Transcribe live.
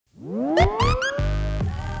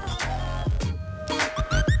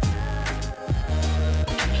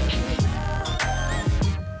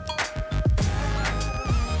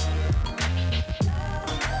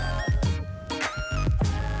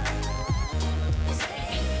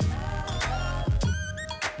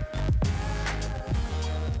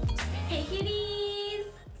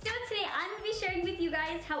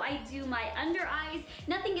I do my under eyes.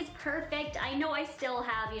 Nothing is perfect. I know I still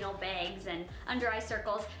have, you know, bags and under eye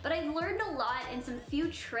circles, but I've learned a lot and some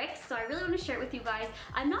few tricks, so I really want to share it with you guys.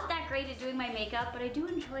 I'm not that great at doing my makeup, but I do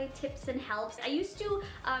enjoy tips and helps. I used to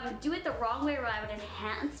do it the wrong way, where I would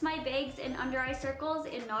enhance my bags and under eye circles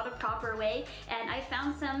in not a proper way, and I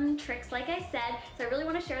found some tricks, like I said, so I really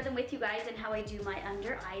want to share them with you guys and how I do my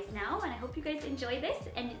under eyes now, and I hope you guys enjoy this,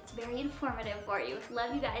 and it's very informative for you.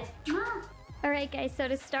 Love you guys. Mwah! Alright guys, so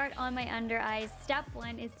to start on my under eyes, step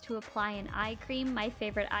one is to apply an eye cream. My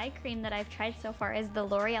favorite eye cream that I've tried so far is the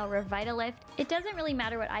L'Oreal Revitalift. It doesn't really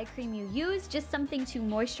matter what eye cream you use, just something to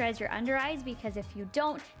moisturize your under eyes, because if you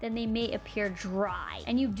don't, then they may appear dry.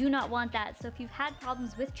 And you do not want that, so if you've had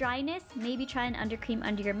problems with dryness, maybe try an under cream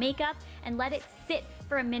under your makeup and let it sit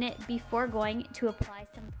for a minute before going to apply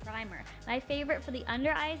some primer. My favorite for the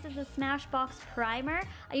under eyes is the Smashbox primer.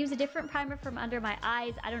 I use a different primer from under my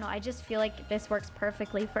eyes. I don't know, I just feel like this works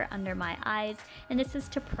perfectly for under my eyes, and this is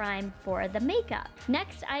to prime for the makeup.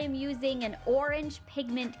 Next, I am using an orange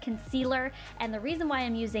pigment concealer, and the reason why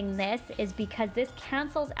I'm using this is because this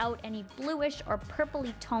cancels out any bluish or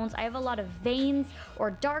purpley tones. I have a lot of veins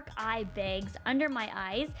or dark eye bags under my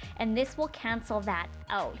eyes, and this will cancel that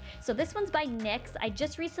out. So this one's by NYX. I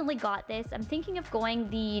just recently got this. I'm thinking of going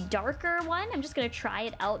the darker one. I'm just gonna try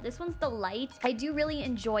it out. This one's the light. I do really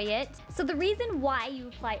enjoy it. So the reason why you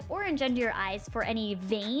apply orange under your eyes for any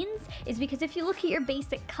veins is because if you look at your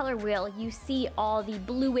basic color wheel, you see all the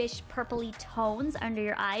bluish purpley tones under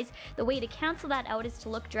your eyes. The way to cancel that out is to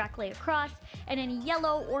look directly across, and any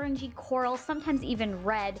yellow, orangey, coral, sometimes even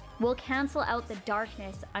red, will cancel out the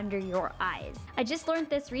darkness under your eyes. I just learned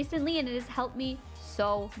this recently and it has helped me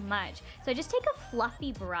so much. So I just take a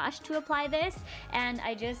fluffy brush to apply this, and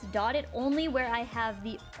I just dot it only where I have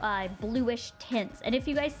the bluish tints. And if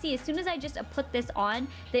you guys see, as soon as I just put this on,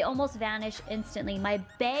 they almost vanish instantly. My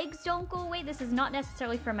bags don't go away. This is not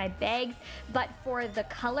necessarily for my bags, but for the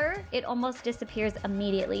color, it almost disappears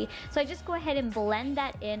immediately. So I just go ahead and blend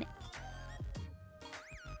that in.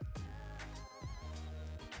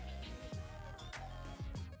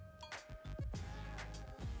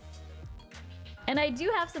 And I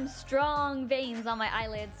do have some strong veins on my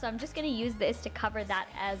eyelids, so I'm just gonna use this to cover that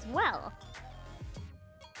as well.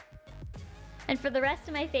 And for the rest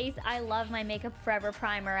of my face, I love my Makeup Forever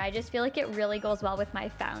primer. I just feel like it really goes well with my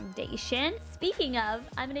foundation. Speaking of,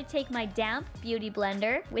 I'm gonna take my damp beauty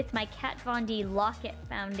blender with my Kat Von D Lock It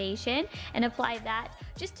foundation and apply that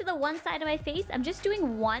just to the one side of my face. I'm just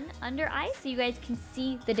doing one under eye so you guys can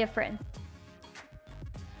see the difference.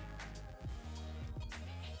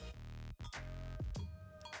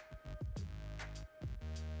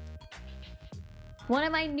 One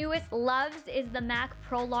of my newest loves is the MAC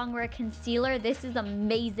Pro Longwear Concealer. This is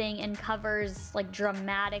amazing and covers like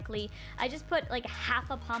dramatically. I just put like half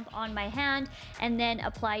a pump on my hand and then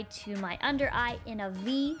apply to my under eye in a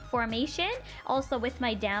V formation. Also with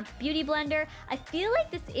my damp beauty blender. I feel like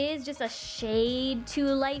this is just a shade too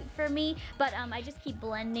light for me, but I just keep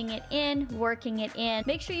blending it in, working it in.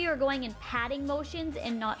 Make sure you're going in patting motions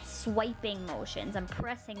and not swiping motions. I'm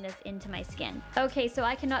pressing this into my skin. Okay, so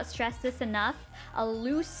I cannot stress this enough. A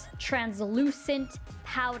loose, translucent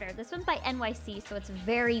powder. This one's by NYC, so it's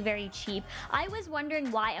very, very cheap. I was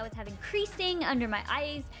wondering why I was having creasing under my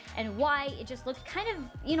eyes and why it just looked kind of,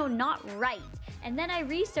 you know, not right. And then I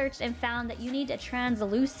researched and found that you need a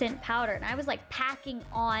translucent powder. And I was like packing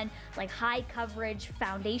on like high coverage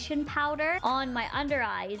foundation powder on my under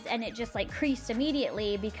eyes, and it just like creased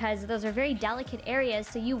immediately because those are very delicate areas,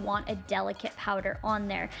 so you want a delicate powder on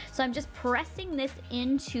there. So I'm just pressing this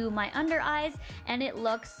into my under eyes and it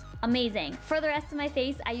looks amazing. For the rest of my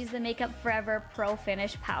face, I use the Makeup Forever Pro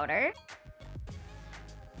Finish powder.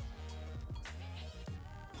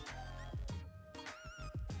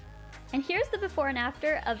 And here's the before and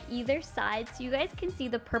after of either side, so you guys can see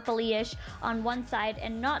the purpley-ish on one side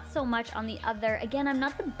and not so much on the other. Again, I'm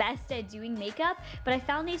not the best at doing makeup, but I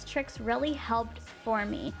found these tricks really helped for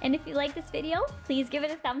me. And if you like this video, please give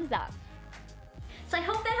it a thumbs up. So I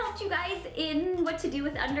hope that helped you guys in what to do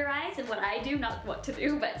with under eyes and what I do, not what to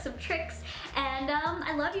do, but some tricks. And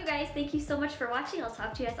I love you guys. Thank you so much for watching. I'll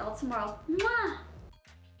talk to you guys all tomorrow. Mwah!